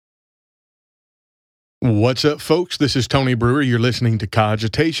What's up, folks? This is Tony Brewer. You're listening to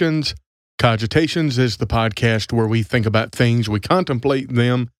Cogitations. Cogitations is the podcast where we think about things, we contemplate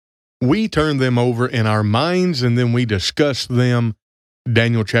them, we turn them over in our minds, and then we discuss them.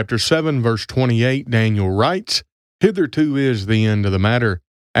 Daniel chapter 7, verse 28, Daniel writes, "Hitherto is the end of the matter.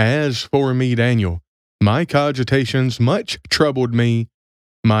 As for me, Daniel, my cogitations much troubled me.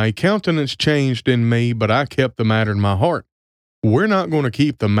 My countenance changed in me, but I kept the matter in my heart." We're not going to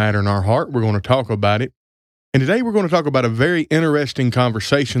keep the matter in our heart. We're going to talk about it. And today we're going to talk about a very interesting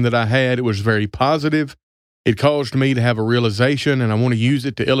conversation that I had. It was very positive. It caused me to have a realization, and I want to use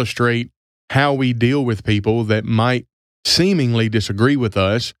it to illustrate how we deal with people that might seemingly disagree with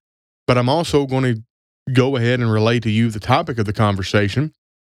us. But I'm also going to go ahead and relate to you the topic of the conversation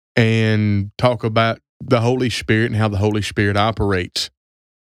and talk about the Holy Spirit and how the Holy Spirit operates.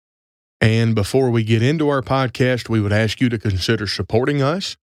 And before we get into our podcast, we would ask you to consider supporting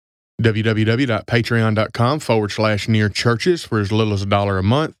us. www.patreon.com/nearchurches for as little as $1 a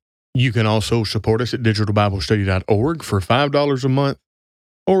month. You can also support us at digitalbiblestudy.org for $5 a month,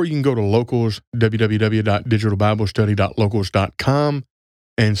 or you can go to Locals, www.digitalbiblestudy.locals.com,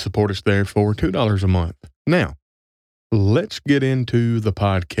 and support us there for $2 a month. Now, let's get into the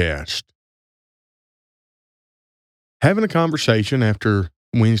podcast. Having a conversation after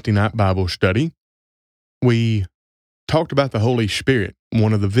Wednesday night Bible study, we talked about the Holy Spirit,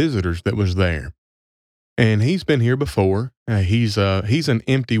 one of the visitors that was there. And he's been here before. He's an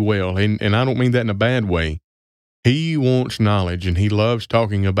empty well, and I don't mean that in a bad way. He wants knowledge, and he loves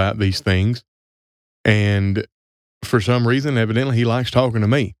talking about these things. And for some reason, evidently, he likes talking to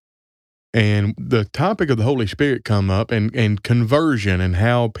me. And the topic of the Holy Spirit come up, and conversion and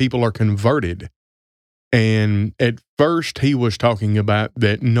how people are converted. And at first, he was talking about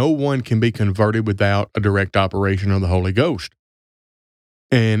that no one can be converted without a direct operation of the Holy Ghost.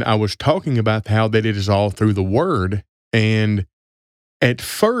 And I was talking about how that it is all through the Word. And at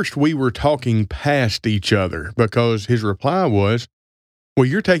first, we were talking past each other because his reply was, "Well,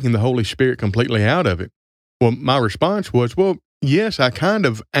 you're taking the Holy Spirit completely out of it." Well, my response was, "Well, yes, I kind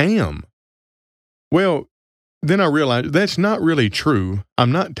of am." Well, then I realized that's not really true.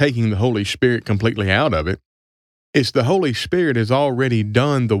 I'm not taking the Holy Spirit completely out of it. It's the Holy Spirit has already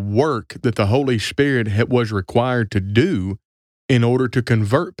done the work that the Holy Spirit was required to do in order to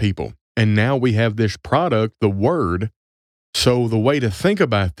convert people. And now we have this product, the Word. So the way to think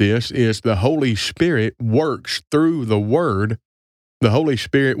about this is the Holy Spirit works through the Word. The Holy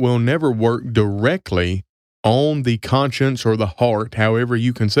Spirit will never work directly on the conscience or the heart, however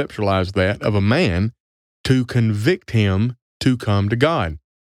you conceptualize that, of a man, to convict him to come to God.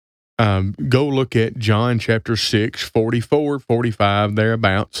 Go look at John chapter 6, 44, 45,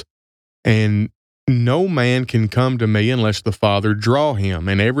 thereabouts. And no man can come to me unless the Father draw him.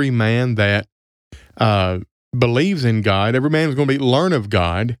 And every man that believes in God, every man is going to learn of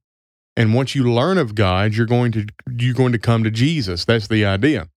God. And once you learn of God, you're going to come to Jesus. That's the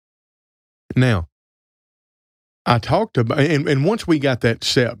idea. Now, I talked about, and once we got that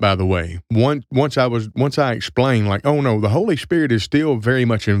set, by the way, once I explained, like, oh no, the Holy Spirit is still very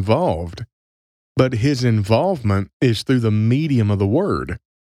much involved, but his involvement is through the medium of the Word.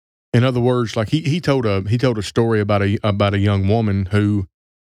 In other words, like he told a story about a young woman who,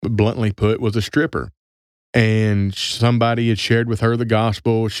 bluntly put, was a stripper, and somebody had shared with her the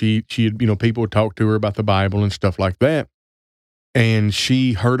gospel. She had, people would talk to her about the Bible and stuff like that, and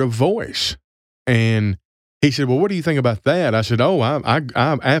she heard a voice, and he said, "Well, what do you think about that?" I said, "Oh, I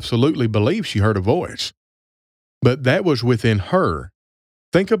absolutely believe she heard a voice." But that was within her.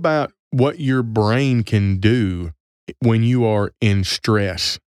 Think about what your brain can do when you are in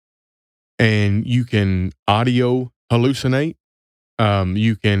stress. And you can audio hallucinate.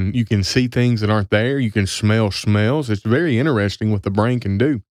 You can see things that aren't there. You can smell smells. It's very interesting what the brain can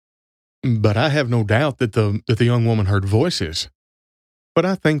do. But I have no doubt that the young woman heard voices. But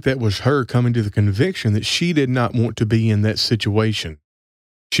I think that was her coming to the conviction that she did not want to be in that situation.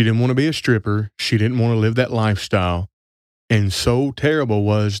 She didn't want to be a stripper. She didn't want to live that lifestyle. And so terrible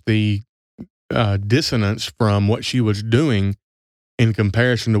was the dissonance from what she was doing in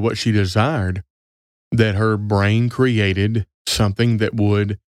comparison to what she desired, that her brain created something that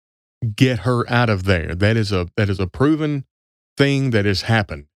would get her out of there. That is a proven thing that has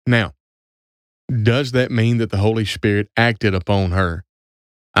happened. Now, does that mean that the Holy Spirit acted upon her?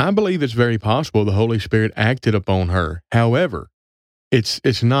 I believe it's very possible the Holy Spirit acted upon her. However,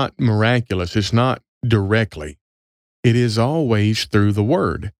 it's not miraculous. It's not directly. It is always through the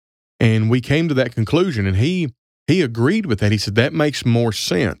Word. And we came to that conclusion, and he agreed with that. He said, that makes more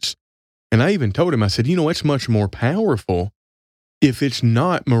sense. And I even told him, I said, it's much more powerful if it's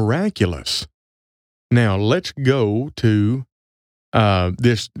not miraculous. Now, let's go to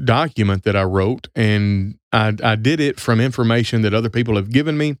this document that I wrote, and I did it from information that other people have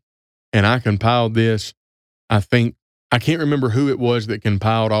given me, and I compiled this. I can't remember who it was that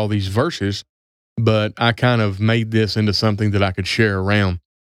compiled all these verses, but I kind of made this into something that I could share around.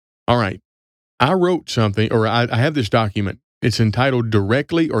 All right. I wrote something, or I have this document. It's entitled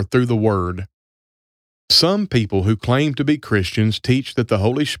Directly or Through the Word. Some people who claim to be Christians teach that the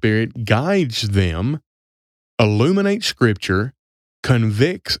Holy Spirit guides them, illuminates Scripture,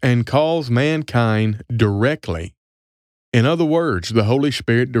 convicts and calls mankind directly. In other words, the Holy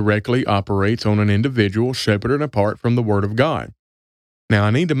Spirit directly operates on an individual separate and apart from the Word of God. Now,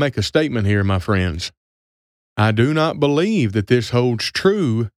 I need to make a statement here, my friends. I do not believe that this holds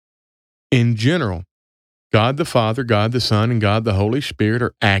true in general. God the Father, God the Son, and God the Holy Spirit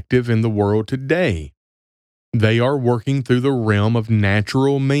are active in the world today. They are working through the realm of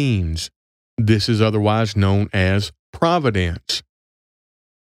natural means. This is otherwise known as providence.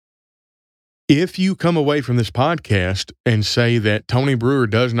 If you come away from this podcast and say that Tony Brewer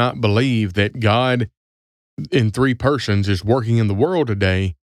does not believe that God in three persons is working in the world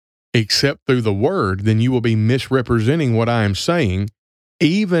today, except through the Word, then you will be misrepresenting what I am saying,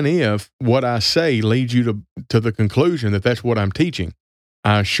 even if what I say leads you to the conclusion that that's what I'm teaching.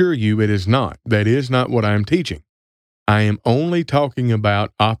 I assure you it is not. That is not what I am teaching. I am only talking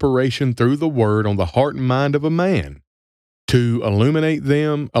about operation through the Word on the heart and mind of a man to illuminate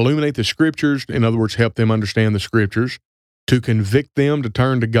the Scriptures, in other words, help them understand the Scriptures, to convict them to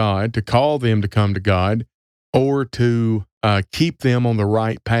turn to God, to call them to come to God, or to keep them on the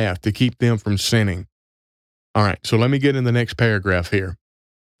right path, to keep them from sinning. All right, so let me get in the next paragraph here.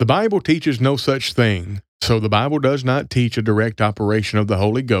 The Bible teaches no such thing, so the Bible does not teach a direct operation of the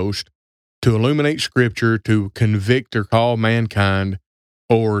Holy Ghost to illuminate Scripture, to convict or call mankind,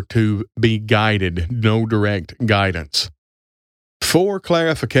 or to be guided, no direct guidance. For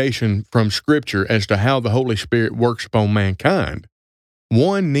clarification from Scripture as to how the Holy Spirit works upon mankind,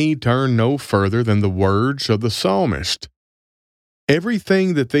 one need turn no further than the words of the psalmist.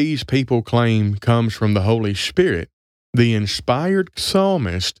 Everything that these people claim comes from the Holy Spirit, the inspired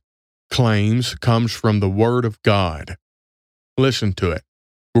psalmist claims comes from the Word of God. Listen to it.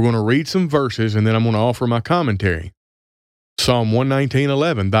 We're going to read some verses, and then I'm going to offer my commentary. Psalm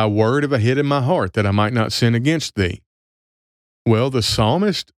 119:11, Thy word have I hid in my heart, that I might not sin against thee. Well, the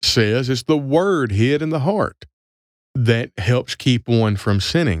psalmist says it's the word hid in the heart that helps keep one from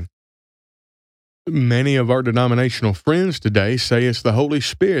sinning. Many of our denominational friends today say it's the Holy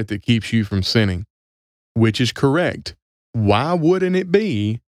Spirit that keeps you from sinning, which is correct. Why wouldn't it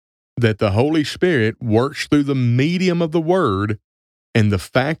be that the Holy Spirit works through the medium of the Word, and the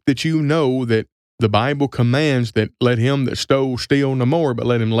fact that you know that the Bible commands that let him that stole steal no more, but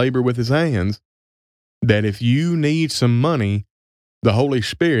let him labor with his hands, that if you need some money, the Holy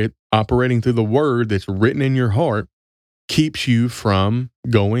Spirit operating through the Word that's written in your heart keeps you from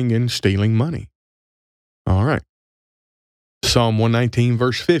going and stealing money. All right. Psalm 119,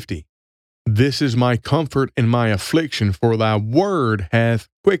 verse 50. This is my comfort in my affliction, for thy word hath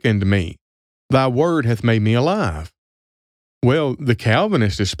quickened me. Thy word hath made me alive. Well, the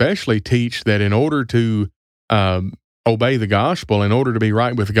Calvinists especially teach that in order to obey the gospel, in order to be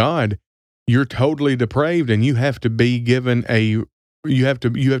right with God, you're totally depraved, and you have to be given you have to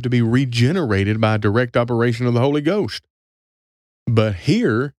be regenerated by a direct operation of the Holy Ghost. But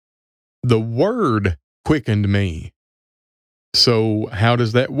here, the word quickened me. So how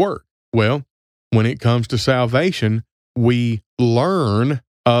does that work? Well, when it comes to salvation, we learn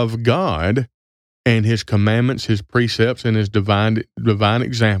of God and his commandments, his precepts, and his divine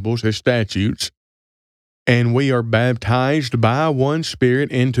examples, his statutes. And we are baptized by one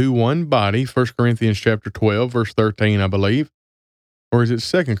Spirit into one body, 1 Corinthians chapter 12, verse 13, I believe. Or is it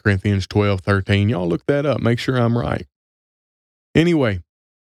 2 Corinthians 12, 13? Y'all look that up. Make sure I'm right. Anyway,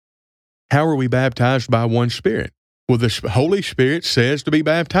 how are we baptized by one Spirit? Well, the Holy Spirit says to be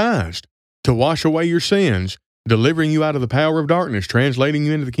baptized, to wash away your sins, delivering you out of the power of darkness, translating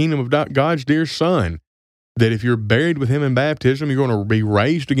you into the kingdom of God's dear Son, that if you're buried with him in baptism, you're going to be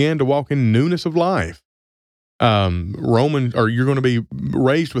raised again to walk in newness of life. You're going to be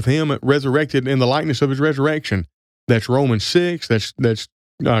raised with him, resurrected in the likeness of his resurrection. That's Romans 6. That's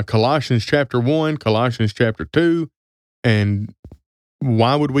Colossians chapter 1, Colossians chapter 2. And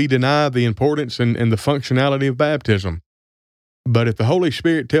why would we deny the importance and the functionality of baptism? But if the Holy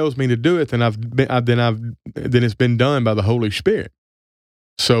Spirit tells me to do it, then it's been done by the Holy Spirit.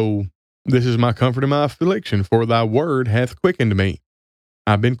 So this is my comfort in my affliction, for thy word hath quickened me.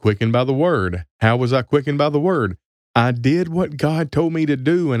 I've been quickened by the word. How was I quickened by the word? I did what God told me to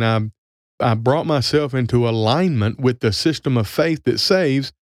do, and I brought myself into alignment with the system of faith that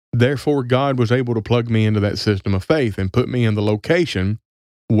saves. Therefore, God was able to plug me into that system of faith and put me in the location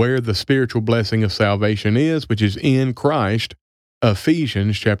where the spiritual blessing of salvation is, which is in Christ.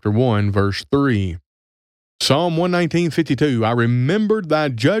 Ephesians chapter 1, verse 3. Psalm 119:52. I remembered thy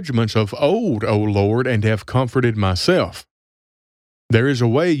judgments of old, O Lord, and have comforted myself. There is a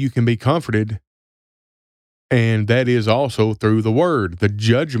way you can be comforted, and that is also through the Word, the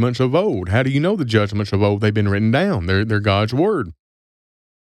judgments of old. How do you know the judgments of old? They've been written down. They're God's Word.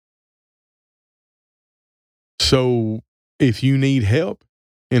 So if you need help,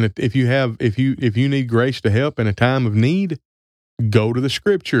 and if you need grace to help in a time of need, go to the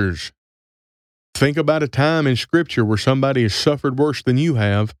Scriptures. Think about a time in Scripture where somebody has suffered worse than you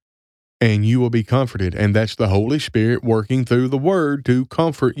have, and you will be comforted. And that's the Holy Spirit working through the Word to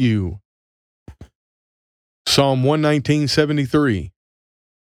comfort you. Psalm 119:73.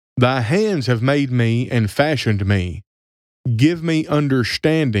 Thy hands have made me and fashioned me. Give me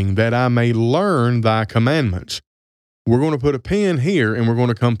understanding that I may learn thy commandments. We're going to put a pin here and we're going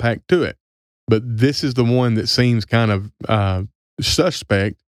to come back to it. But this is the one that seems kind of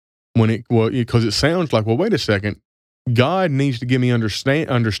suspect because it sounds like, well, wait a second. God needs to give me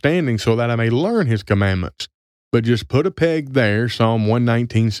understanding so that I may learn his commandments. But just put a peg there, Psalm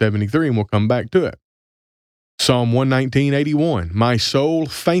 119:73, and we'll come back to it. Psalm 119:81. My soul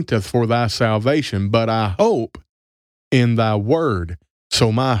fainteth for thy salvation, but I hope in thy word.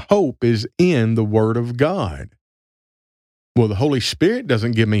 So my hope is in the word of God. Well, the Holy Spirit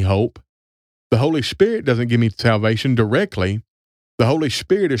doesn't give me hope. The Holy Spirit doesn't give me salvation directly. The Holy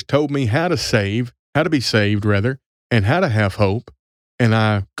Spirit has told me how to be saved, and how to have hope. And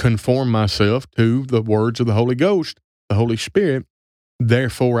I conform myself to the words of the Holy Ghost, the Holy Spirit.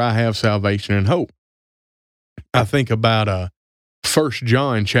 Therefore, I have salvation and hope. I think about 1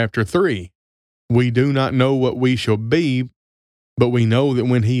 John chapter 3. We do not know what we shall be, but we know that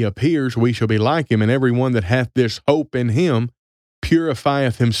when he appears, we shall be like him. And everyone that hath this hope in him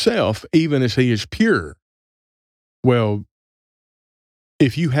purifieth himself, even as he is pure. Well,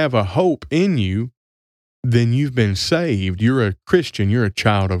 if you have a hope in you, then you've been saved. You're a Christian. You're a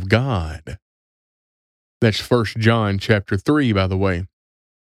child of God. That's 1 John chapter 3, by the way.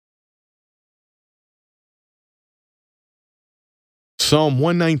 Psalm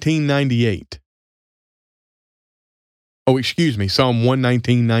 119:98. Psalm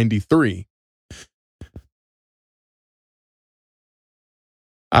 119:93.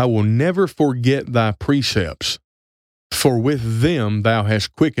 I will never forget thy precepts, for with them thou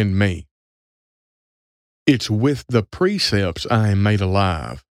hast quickened me. It's with the precepts I am made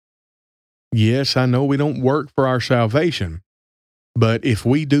alive. Yes, I know we don't work for our salvation, but if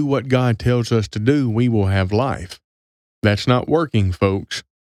we do what God tells us to do, we will have life. That's not working, folks.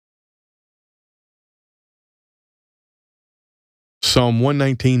 Psalm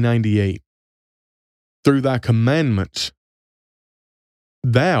 119:98. Through thy commandments,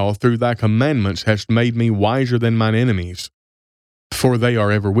 thou through thy commandments hast made me wiser than mine enemies, for they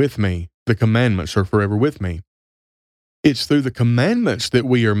are ever with me. The commandments are forever with me. It's through the commandments that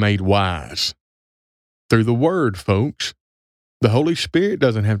we are made wise. Through the Word, folks. The Holy Spirit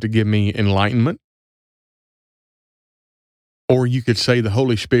doesn't have to give me enlightenment. Or you could say the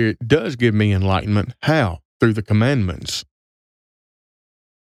Holy Spirit does give me enlightenment. How? Through the commandments.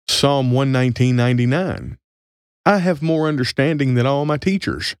 Psalm 119:99. I have more understanding than all my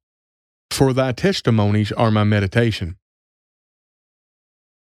teachers, for thy testimonies are my meditation.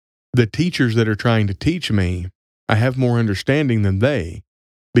 The teachers that are trying to teach me, I have more understanding than they,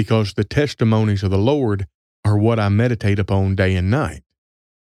 because the testimonies of the Lord are what I meditate upon day and night.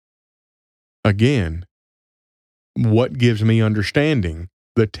 Again, what gives me understanding?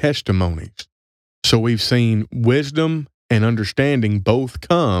 The testimonies. So we've seen wisdom and understanding both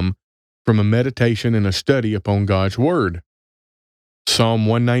come from a meditation and a study upon God's Word. Psalm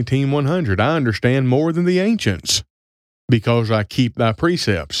 119:100. I understand more than the ancients, because I keep thy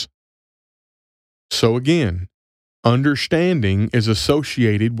precepts. So again, understanding is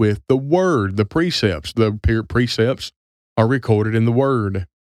associated with the Word, the precepts. The precepts are recorded in the Word.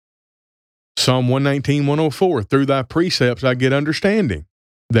 Psalm 119:104. Through thy precepts I get understanding.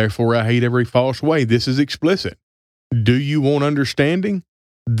 Therefore I hate every false way. This is explicit. Do you want understanding?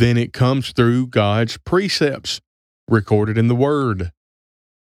 Then it comes through God's precepts, recorded in the Word.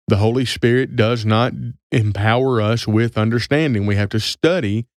 The Holy Spirit does not empower us with understanding. We have to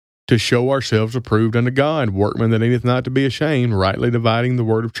study to show ourselves approved unto God, workmen that needeth not to be ashamed, rightly dividing the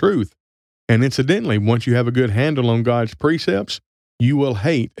word of truth. And incidentally, once you have a good handle on God's precepts, you will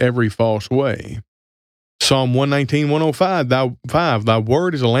hate every false way. Psalm 119, 105, thy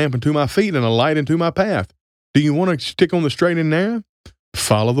word is a lamp unto my feet and a light unto my path. Do you want to stick on the straight and narrow?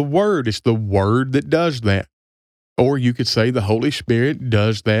 Follow the word. It's the word that does that. Or you could say the Holy Spirit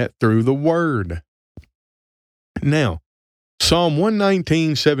does that through the word. Now, Psalm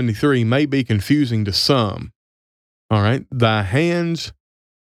 119:73 may be confusing to some. All right. Thy hands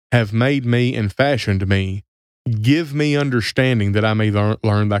have made me and fashioned me. Give me understanding that I may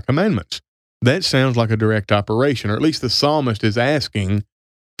learn thy commandments. That sounds like a direct operation, or at least the psalmist is asking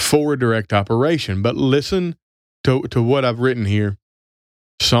for a direct operation. But listen to what I've written here.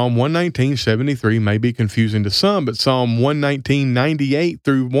 Psalm 119:73 may be confusing to some, but Psalm 119:98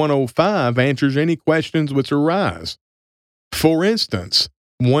 through 105 answers any questions which arise. For instance,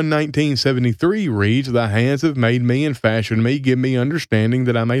 119:73 reads, Thy hands have made me and fashioned me, give me understanding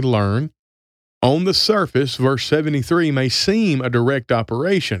that I may learn. On the surface, verse 73 may seem a direct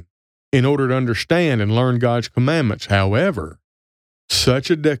operation in order to understand and learn God's commandments. However, such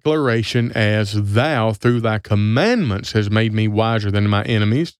a declaration as Thou through thy commandments has made me wiser than my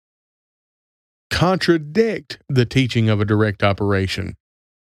enemies contradict the teaching of a direct operation.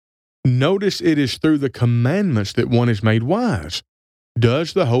 Notice it is through the commandments that one is made wise.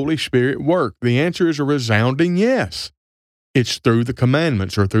 Does the Holy Spirit work? The answer is a resounding yes. It's through the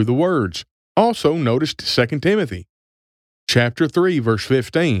commandments or through the words. Also, notice 2 Timothy chapter 3, verse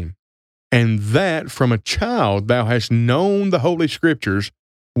 15. And that from a child thou hast known the Holy Scriptures,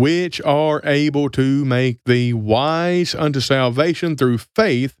 which are able to make thee wise unto salvation through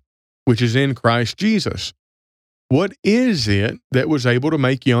faith, which is in Christ Jesus. What is it that was able to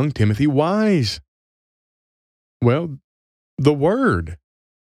make young Timothy wise? Well, the Word.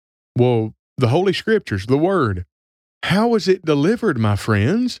 Well, the Holy Scriptures, the Word. How was it delivered, my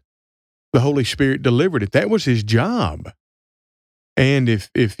friends? The Holy Spirit delivered it. That was His job. And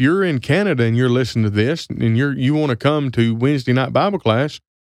if you're in Canada and you're listening to this and you want to come to Wednesday night Bible class,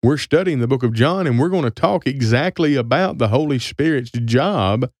 we're studying the book of John, and we're going to talk exactly about the Holy Spirit's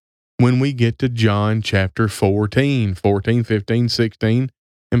job when we get to John chapter 14, 15, 16,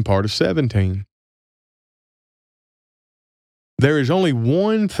 and part of 17. There is only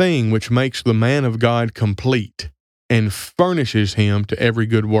one thing which makes the man of God complete and furnishes him to every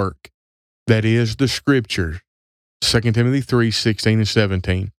good work. That is the Scriptures. 2 Timothy 3, 16 and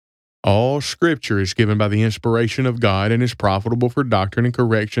 17. All Scripture is given by the inspiration of God and is profitable for doctrine and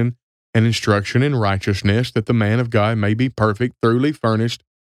correction and instruction in righteousness, that the man of God may be perfect, thoroughly furnished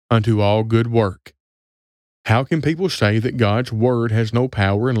unto all good work. How can people say that God's Word has no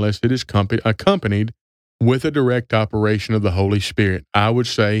power unless it is accompanied with a direct operation of the Holy Spirit? I would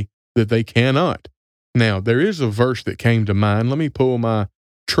say that they cannot. Now, there is a verse that came to mind. Let me pull my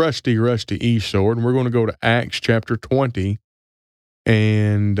trusty, rusty e-sword, and we're going to go to Acts chapter 20.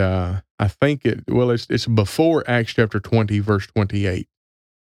 And I think it's before Acts chapter 20, verse 28.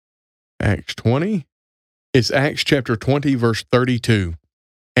 Acts 20? It's Acts chapter 20, verse 32.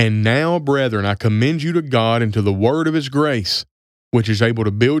 And now, brethren, I commend you to God and to the word of His grace, which is able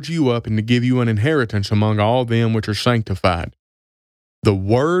to build you up and to give you an inheritance among all them which are sanctified. The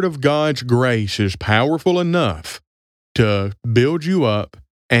word of God's grace is powerful enough to build you up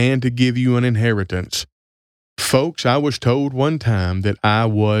and to give you an inheritance. Folks, I was told one time that I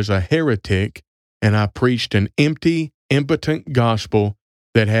was a heretic and I preached an empty, impotent gospel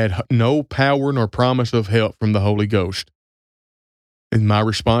that had no power nor promise of help from the Holy Ghost. And my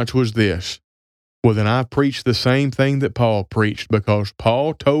response was this: well, then I preached the same thing that Paul preached, because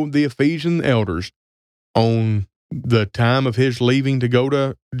Paul told the Ephesian elders on the time of his leaving to go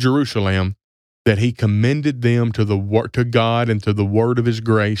to Jerusalem that he commended them to God and to the word of His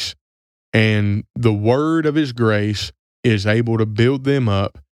grace. And the word of His grace is able to build them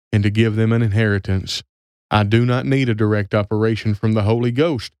up and to give them an inheritance. I do not need a direct operation from the Holy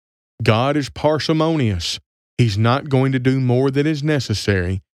Ghost. God is parsimonious. He's not going to do more than is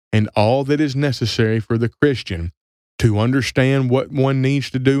necessary, and all that is necessary for the Christian to understand what one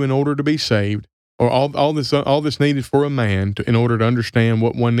needs to do in order to be saved, or all that's needed for a man in order to understand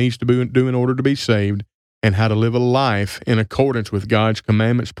what one needs to do in order to be saved, and how to live a life in accordance with God's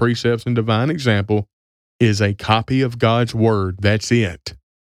commandments, precepts, and divine example, is a copy of God's Word. That's it.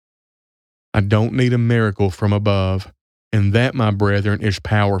 I don't need a miracle from above, and that, my brethren, is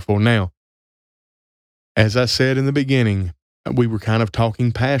powerful. Now, as I said in the beginning, we were kind of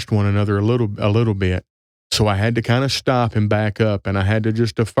talking past one another a little bit, so I had to kind of stop and back up, and I had to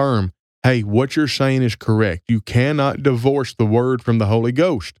just affirm, hey, what you're saying is correct. You cannot divorce the Word from the Holy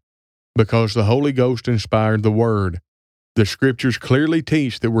Ghost, because the Holy Ghost inspired the Word. The Scriptures clearly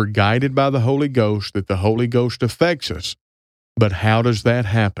teach that we're guided by the Holy Ghost, that the Holy Ghost affects us. But how does that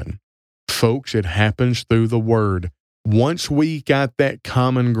happen? Folks, it happens through the word. Once we got that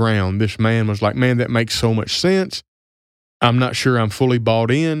common ground, this man was like, man, that makes so much sense. I'm not sure I'm fully bought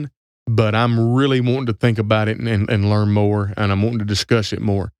in, but I'm really wanting to think about it and learn more, and I'm wanting to discuss it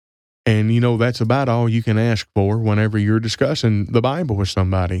more. And, that's about all you can ask for whenever you're discussing the Bible with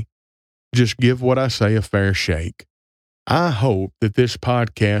somebody. Just give what I say a fair shake. I hope that this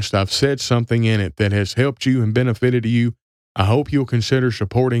podcast, I've said something in it that has helped you and benefited you. I hope you'll consider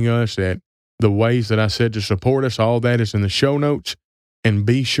supporting us at the ways that I said to support us. All that is in the show notes. And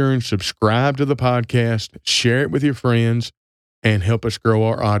be sure and subscribe to the podcast, share it with your friends, and help us grow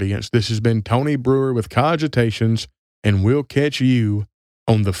our audience. This has been Tony Brewer with Cogitations, and we'll catch you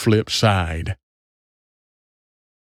on the flip side.